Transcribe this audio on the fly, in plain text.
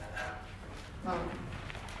Well,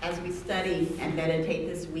 as we study and meditate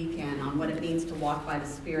this weekend on what it means to walk by the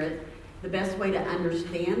Spirit, the best way to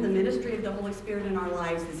understand the ministry of the Holy Spirit in our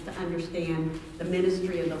lives is to understand the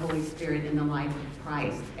ministry of the Holy Spirit in the life of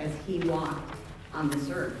Christ as he walked on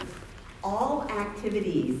this earth. All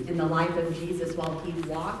activities in the life of Jesus while he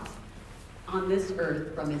walked on this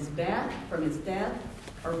earth, from his death,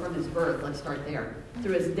 or from his birth, let's start there,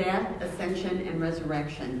 through his death, ascension, and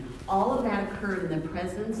resurrection, all of that occurred in the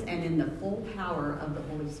presence and in the full power of the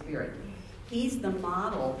Holy Spirit. He's the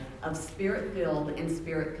model of Spirit-filled and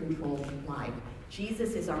Spirit-controlled life.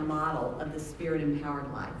 Jesus is our model of the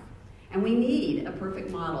Spirit-empowered life. And we need a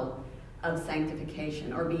perfect model of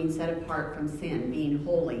sanctification, or being set apart from sin, being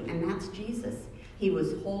holy, and that's Jesus. He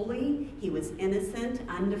was holy, he was innocent,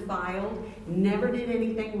 undefiled, never did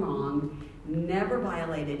anything wrong, never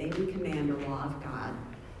violated any command or law of God.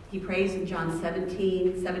 He prays in John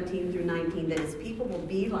 17 through 19, that his people will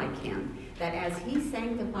be like him, that as he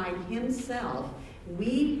sanctified himself,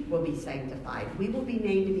 we will be sanctified. We will be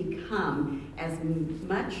made to become as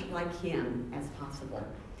much like him as possible.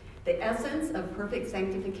 The essence of perfect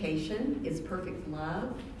sanctification is perfect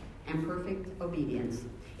love and perfect obedience.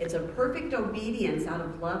 It's a perfect obedience out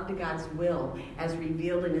of love to God's will as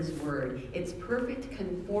revealed in his word. It's perfect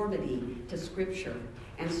conformity to Scripture.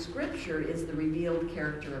 And Scripture is the revealed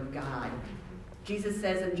character of God. Jesus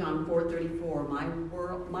says in John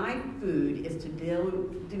 4:34, my food is to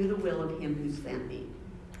do the will of him who sent me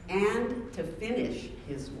and to finish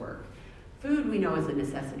his work. Food, we know, is a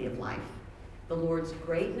necessity of life. The Lord's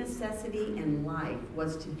great necessity in life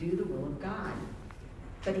was to do the will of God.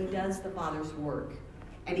 But he does the Father's work.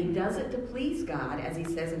 And he does it to please God, as he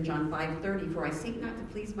says in John 5:30, for I seek not to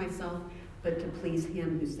please myself, but to please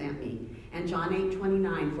him who sent me. And John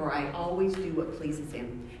 8:29, for I always do what pleases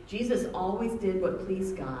him. Jesus always did what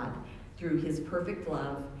pleased God through his perfect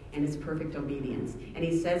love and his perfect obedience. And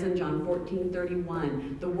he says in John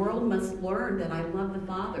 14:31, the world must learn that I love the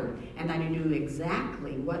Father, and I do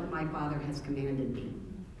exactly what my Father has commanded me.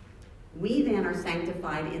 We then are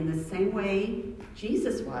sanctified in the same way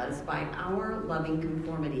Jesus was, by our loving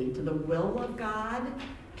conformity to the will of God,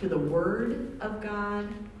 to the word of God,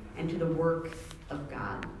 and to the work of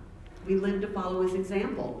God. We live to follow his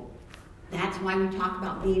example. That's why we talk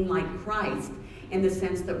about being like Christ, in the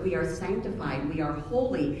sense that we are sanctified, we are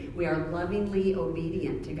holy, we are lovingly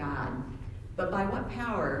obedient to God. But by what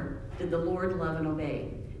power did the Lord love and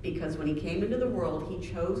obey? Because when he came into the world, he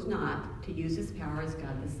chose not to use his power as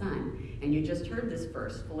God the Son. And you just heard this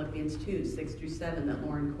verse, Philippians 2:6-7, that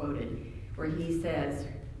Lauren quoted, where he says,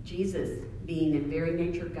 Jesus, being in very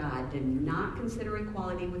nature God, did not consider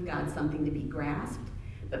equality with God something to be grasped,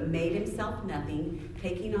 but made himself nothing,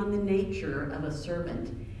 taking on the nature of a servant,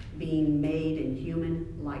 being made in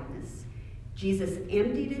human likeness. Jesus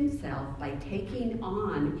emptied himself by taking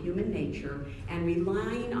on human nature and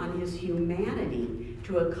relying on his humanity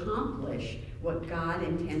to accomplish what God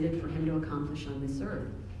intended for him to accomplish on this earth.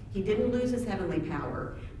 He didn't lose his heavenly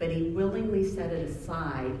power, but he willingly set it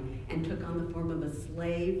aside and took on the form of a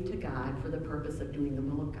slave to God for the purpose of doing the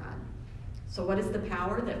will of God. So what is the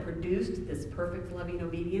power that produced this perfect loving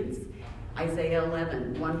obedience? Isaiah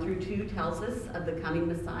 11:1-2 tells us of the coming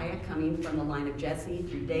Messiah coming from the line of Jesse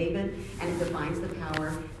through David, and it defines the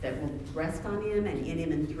power that will rest on him and in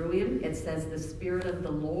him and through him. It says the Spirit of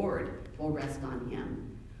the Lord will rest on him.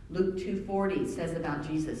 Luke 2:40 says about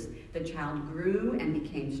Jesus, the child grew and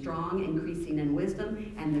became strong, increasing in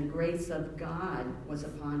wisdom, and the grace of God was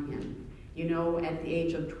upon him. You know, at the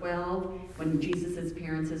age of 12, when Jesus'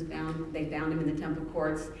 parents found him in the temple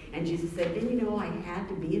courts, and Jesus said, didn't you know I had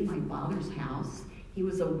to be in my Father's house? He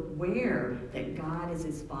was aware that God is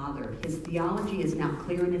his Father. His theology is now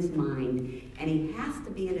clear in his mind, and he has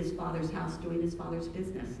to be in his Father's house doing his Father's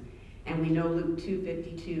business. And we know Luke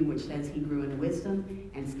 2:52, which says he grew in wisdom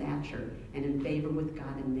and stature and in favor with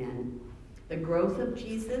God and men. The growth of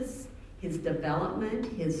Jesus, his development,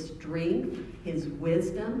 his strength, his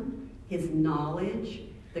wisdom, his knowledge,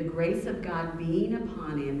 the grace of God being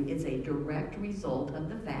upon him is a direct result of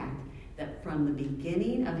the fact that from the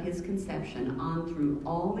beginning of his conception on through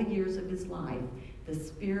all the years of his life, the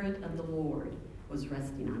Spirit of the Lord was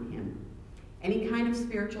resting on him. Any kind of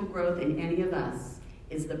spiritual growth in any of us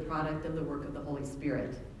is the product of the work of the Holy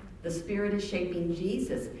Spirit. The Spirit is shaping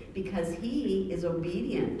Jesus because he is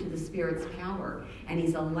obedient to the Spirit's power, and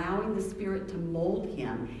he's allowing the Spirit to mold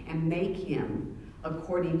him and make him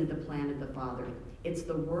according to the plan of the Father. It's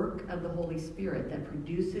the work of the Holy Spirit that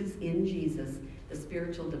produces in Jesus the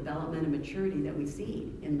spiritual development and maturity that we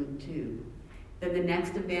see in Luke 2. Then the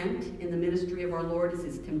next event in the ministry of our Lord is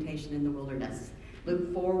his temptation in the wilderness.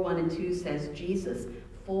 Luke 4:1-2 says, Jesus,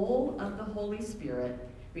 full of the Holy Spirit,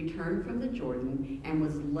 returned from the Jordan and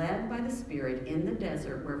was led by the Spirit in the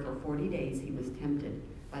desert, where for 40 days he was tempted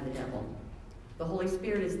by the devil. The Holy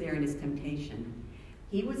Spirit is there in his temptation.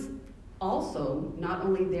 He was also not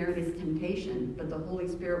only there in his temptation, but the Holy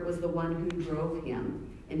Spirit was the one who drove him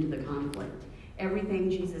into the conflict. Everything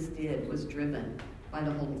Jesus did was driven by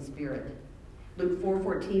the Holy Spirit. Luke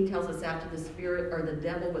 4:14 tells us after the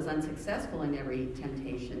devil was unsuccessful in every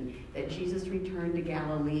temptation, that Jesus returned to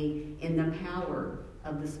Galilee in the power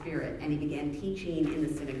of the Spirit, and he began teaching in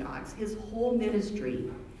the synagogues. His whole ministry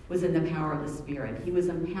was in the power of the Spirit. He was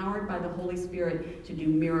empowered by the Holy Spirit to do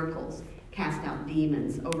miracles, cast out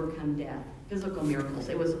demons, overcome death, physical miracles.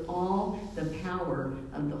 It was all the power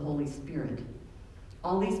of the Holy Spirit.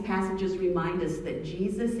 All these passages remind us that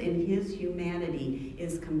Jesus in his humanity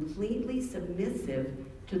is completely submissive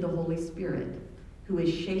to the Holy Spirit, who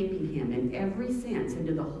is shaping him in every sense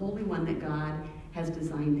into the Holy One that God has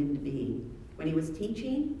designed him to be. When he was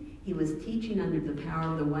teaching under the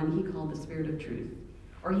power of the one he called the Spirit of Truth.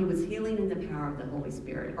 Or he was healing in the power of the Holy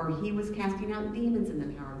Spirit. Or he was casting out demons in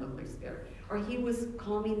the power of the Holy Spirit. Or he was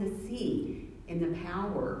calming the sea in the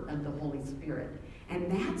power of the Holy Spirit.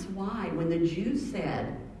 And that's why when the Jews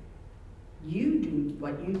said, "You do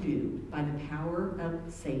what you do by the power of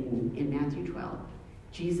Satan," in Matthew 12,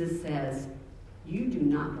 Jesus says, "You do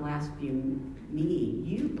not blaspheme me,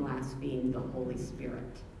 you blaspheme the Holy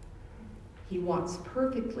Spirit." He walks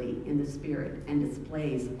perfectly in the Spirit and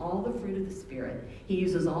displays all the fruit of the Spirit. He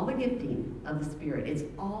uses all the gifting of the Spirit. It's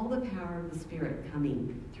all the power of the Spirit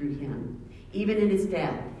coming through him. Even in his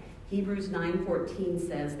death, Hebrews 9:14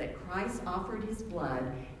 says that Christ offered his blood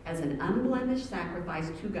as an unblemished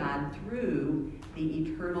sacrifice to God through the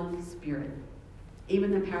eternal Spirit.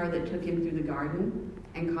 Even the power that took him through the garden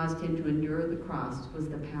and caused him to endure the cross was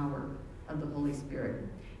the power of the Holy Spirit.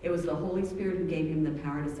 It was the Holy Spirit who gave him the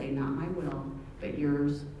power to say, "Not my will, but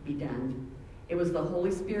yours be done." It was the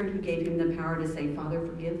Holy Spirit who gave him the power to say, "Father,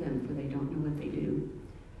 forgive them, for they don't know what they do."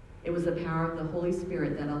 It was the power of the Holy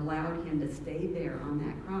Spirit that allowed him to stay there on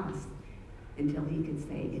that cross until he could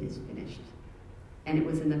say, "It is finished." And it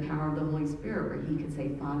was in the power of the Holy Spirit where he could say,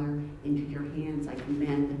 "Father, into your hands I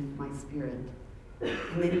commend my spirit."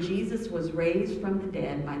 And then Jesus was raised from the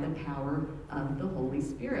dead by the power of the Holy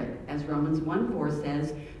Spirit. As Romans 1:4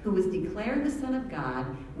 says, "Who was declared the Son of God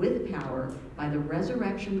with power by the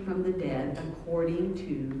resurrection from the dead according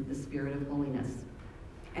to the Spirit of holiness."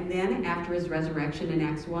 And then after his resurrection in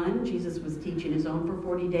Acts 1, Jesus was teaching his own for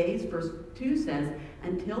 40 days. Verse 2 says,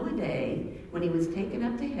 until the day when he was taken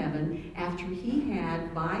up to heaven, after he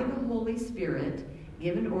had, by the Holy Spirit,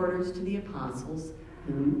 given orders to the apostles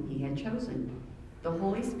whom he had chosen. The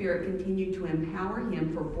Holy Spirit continued to empower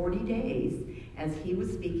him for 40 days as he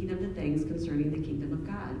was speaking of the things concerning the kingdom of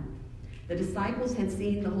God. The disciples had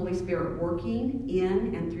seen the Holy Spirit working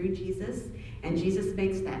in and through Jesus, and Jesus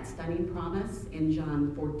makes that stunning promise in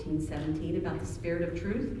John 14:17 about the Spirit of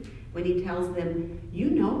truth when he tells them,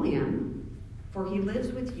 "You know him, for he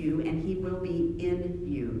lives with you and he will be in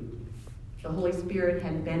you." The Holy Spirit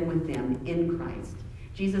had been with them in Christ.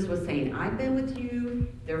 Jesus was saying, "I've been with you,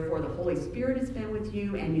 therefore the Holy Spirit has been with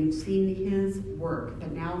you, and you've seen his work."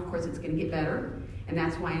 But now, of course, it's going to get better. And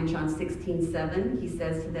that's why in John 16:7, he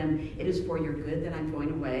says to them, "It is for your good that I'm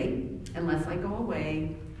going away. Unless I go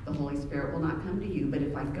away, the Holy Spirit will not come to you. But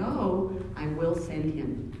if I go, I will send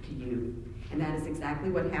him to you." And that is exactly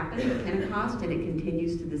what happened at Pentecost, and it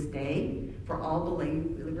continues to this day for all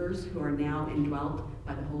believers who are now indwelt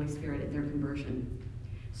by the Holy Spirit at their conversion.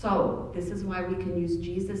 So, this is why we can use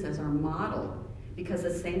Jesus as our model, because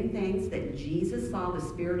the same things that Jesus saw the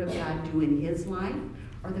Spirit of God do in his life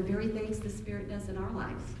are the very things the Spirit does in our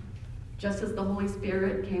lives. Just as the Holy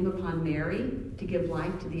Spirit came upon Mary to give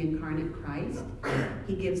life to the incarnate Christ,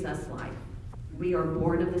 he gives us life. We are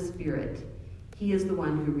born of the Spirit. He is the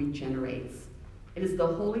one who regenerates. It is the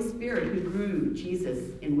Holy Spirit who grew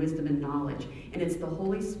Jesus in wisdom and knowledge, and it's the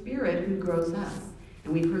Holy Spirit who grows us.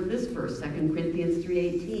 And we've heard this verse, 2 Corinthians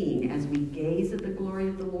 3:18, as we gaze at the glory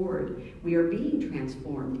of the Lord, we are being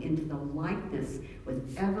transformed into the likeness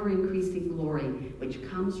with ever-increasing glory, which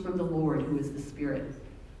comes from the Lord, who is the Spirit.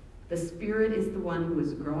 The Spirit is the one who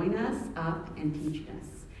is growing us up and teaching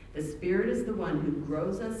us. The Spirit is the one who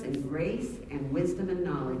grows us in grace and wisdom and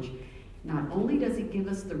knowledge. Not only does he give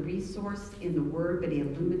us the resource in the Word, but he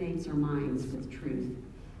illuminates our minds with truth.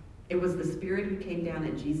 It was the Spirit who came down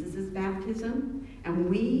at Jesus' baptism, and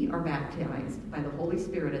we are baptized by the Holy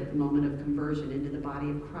Spirit at the moment of conversion into the body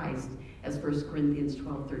of Christ, as 1 Corinthians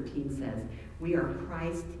 12:13 says. We are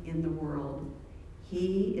Christ in the world.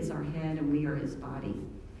 He is our head, and we are his body.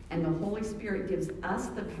 And the Holy Spirit gives us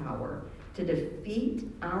the power to defeat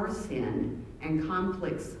our sin and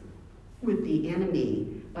conflicts with the enemy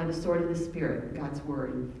by the sword of the Spirit, God's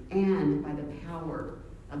word, and by the power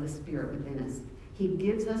of the Spirit within us. He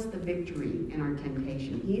gives us the victory in our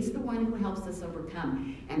temptation. He's the one who helps us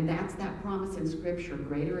overcome. And that's that promise in Scripture.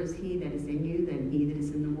 Greater is he that is in you than he that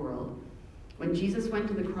is in the world. When Jesus went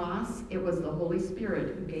to the cross, it was the Holy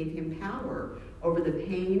Spirit who gave him power over the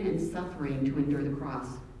pain and suffering to endure the cross.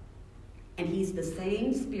 And he's the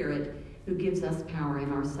same Spirit who gives us power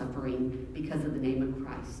in our suffering because of the name of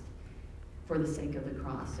Christ, for the sake of the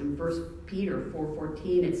cross. In 1 Peter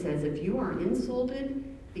 4:14, it says, if you are insulted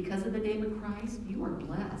because of the name of Christ, you are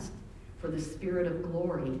blessed, for the Spirit of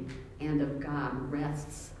glory and of God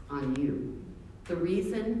rests on you. The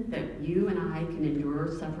reason that you and I can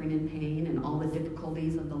endure suffering and pain and all the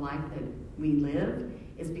difficulties of the life that we live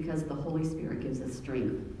is because the Holy Spirit gives us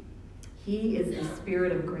strength. He is the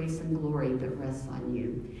Spirit of grace and glory that rests on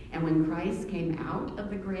you. And when Christ came out of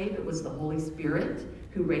the grave, it was the Holy Spirit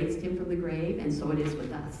who raised him from the grave, and so it is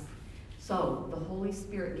with us. So the Holy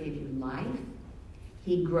Spirit gave you life.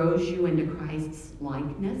 He grows you into Christ's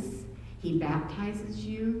likeness. He baptizes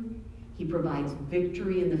you. He provides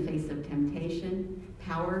victory in the face of temptation,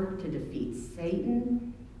 power to defeat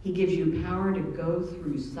Satan. He gives you power to go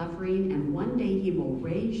through suffering, and one day he will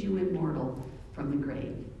raise you immortal from the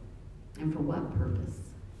grave. And for what purpose?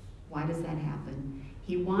 Why does that happen?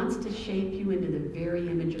 He wants to shape you into the very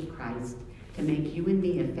image of Christ, to make you and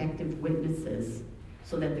me effective witnesses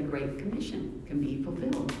so that the Great Commission can be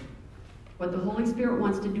fulfilled. What the Holy Spirit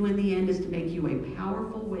wants to do in the end is to make you a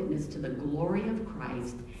powerful witness to the glory of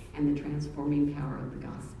Christ and the transforming power of the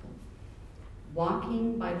gospel.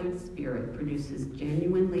 Walking by the Spirit produces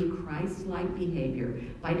genuinely Christ-like behavior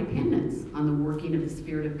by dependence on the working of the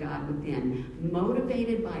Spirit of God within,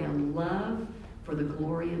 motivated by a love for the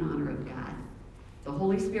glory and honor of God. The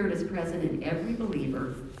Holy Spirit is present in every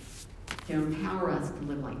believer to empower us to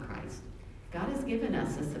live like Christ. God has given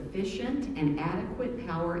us a sufficient and adequate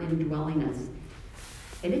power indwelling us,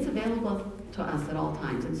 and it's available to us at all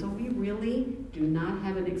times. And so we really do not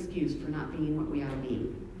have an excuse for not being what we ought to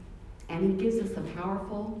be. And he gives us a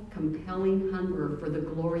powerful, compelling hunger for the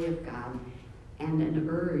glory of God and an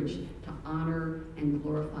urge to honor and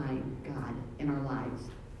glorify God in our lives.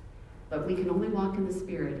 But we can only walk in the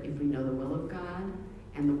Spirit if we know the will of God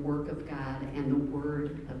and the work of God and the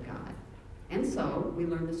Word of God. And so we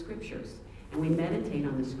learn the Scriptures, and we meditate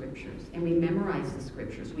on the Scriptures, and we memorize the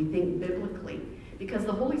Scriptures. We think biblically, because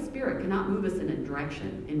the Holy Spirit cannot move us in a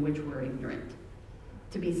direction in which we're ignorant.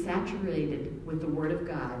 To be saturated with the Word of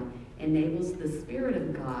God enables the Spirit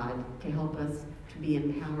of God to help us to be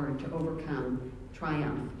empowered to overcome,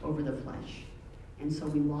 triumph over the flesh. And so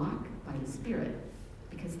we walk by the Spirit,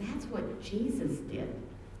 because that's what Jesus did.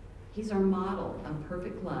 He's our model of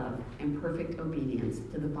perfect love and perfect obedience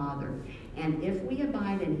to the Father. And if we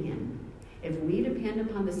abide in him, if we depend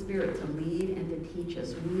upon the Spirit to lead and to teach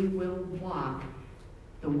us, we will walk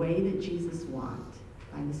the way that Jesus walked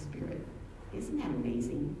by the Spirit. Isn't that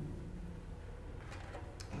amazing?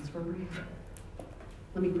 That's where we're at.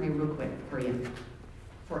 Let me pray real quick for you.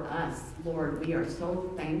 For us, Lord, we are so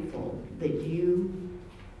thankful that you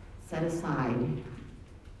set aside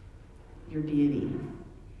your deity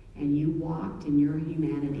and you walked in your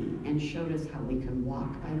humanity and showed us how we can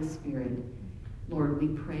walk by the Spirit. Lord, we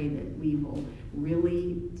pray that we will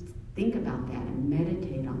really think about that and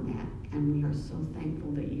meditate on that. And we are so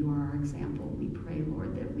thankful that you are our example. We pray,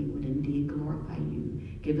 Lord, that we would indeed glorify you.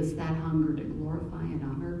 Give us that hunger to glorify and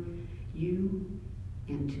honor you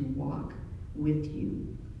and to walk with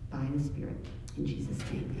you by the Spirit. In Jesus'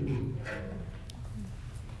 name, amen.